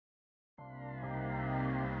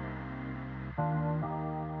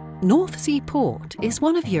North Sea Port is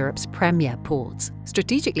one of Europe's premier ports,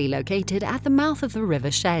 strategically located at the mouth of the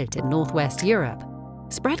River Scheldt in northwest Europe.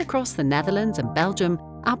 Spread across the Netherlands and Belgium,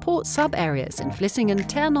 our port sub-areas in Vlissingen,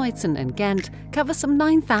 Terneuzen and Ghent cover some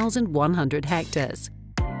 9,100 hectares.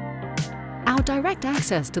 Our direct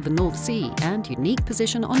access to the North Sea and unique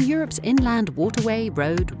position on Europe's inland waterway,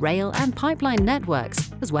 road, rail and pipeline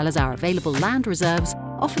networks, as well as our available land reserves,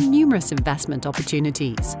 offer numerous investment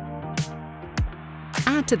opportunities.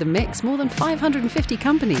 Add to the mix more than 550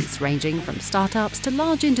 companies ranging from startups to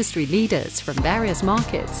large industry leaders from various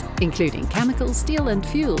markets, including chemicals, steel and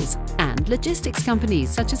fuels, and logistics companies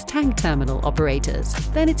such as tank terminal operators.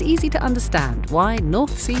 Then it's easy to understand why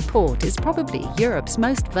North Sea Port is probably Europe's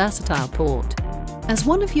most versatile port. As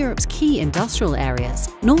one of Europe's key industrial areas,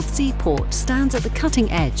 North Sea Port stands at the cutting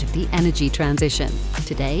edge of the energy transition.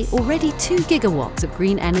 Today, already 2 gigawatts of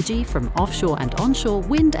green energy from offshore and onshore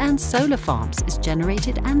wind and solar farms is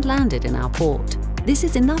generated and landed in our port. This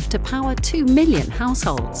is enough to power 2 million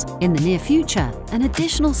households. In the near future, an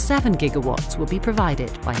additional 7 gigawatts will be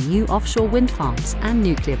provided by new offshore wind farms and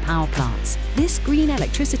nuclear power plants. This green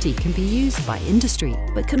electricity can be used by industry,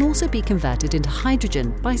 but can also be converted into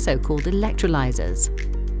hydrogen by so-called electrolyzers.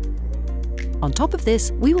 On top of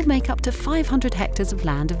this, we will make up to 500 hectares of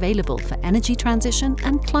land available for energy transition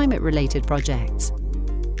and climate-related projects.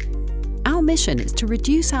 Our mission is to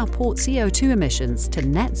reduce our port CO2 emissions to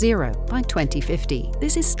net zero by 2050.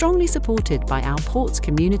 This is strongly supported by our port's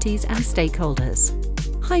communities and stakeholders.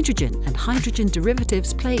 Hydrogen and hydrogen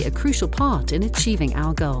derivatives play a crucial part in achieving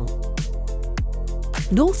our goal.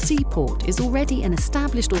 North Sea Port is already an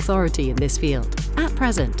established authority in this field. At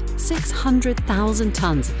present, 600,000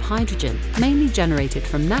 tons of hydrogen, mainly generated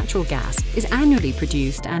from natural gas, is annually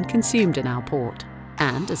produced and consumed in our port.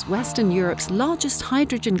 And as Western Europe's largest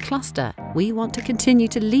hydrogen cluster, we want to continue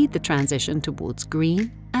to lead the transition towards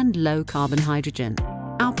green and low-carbon hydrogen.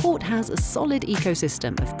 Our port has a solid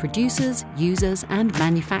ecosystem of producers, users and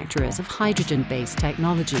manufacturers of hydrogen-based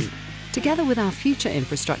technology. Together with our future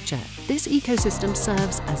infrastructure, this ecosystem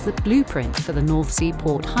serves as the blueprint for the North Sea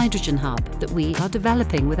Port Hydrogen Hub that we are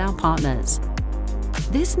developing with our partners.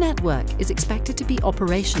 This network is expected to be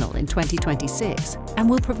operational in 2026 and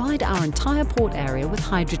will provide our entire port area with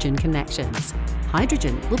hydrogen connections.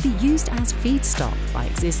 Hydrogen will be used as feedstock by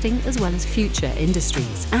existing as well as future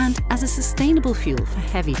industries and as a sustainable fuel for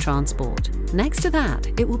heavy transport. Next to that,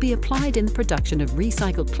 it will be applied in the production of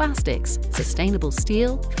recycled plastics, sustainable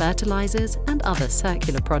steel, fertilizers and other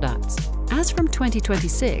circular products. As from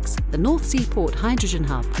 2026, the North Sea Port Hydrogen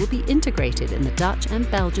Hub will be integrated in the Dutch and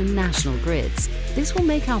Belgian national grids. This will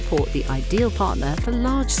make our port the ideal partner for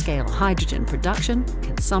large-scale hydrogen production,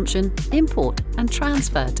 consumption, import and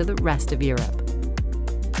transfer to the rest of Europe.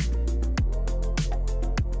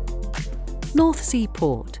 North Sea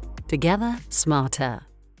Port. Together, smarter.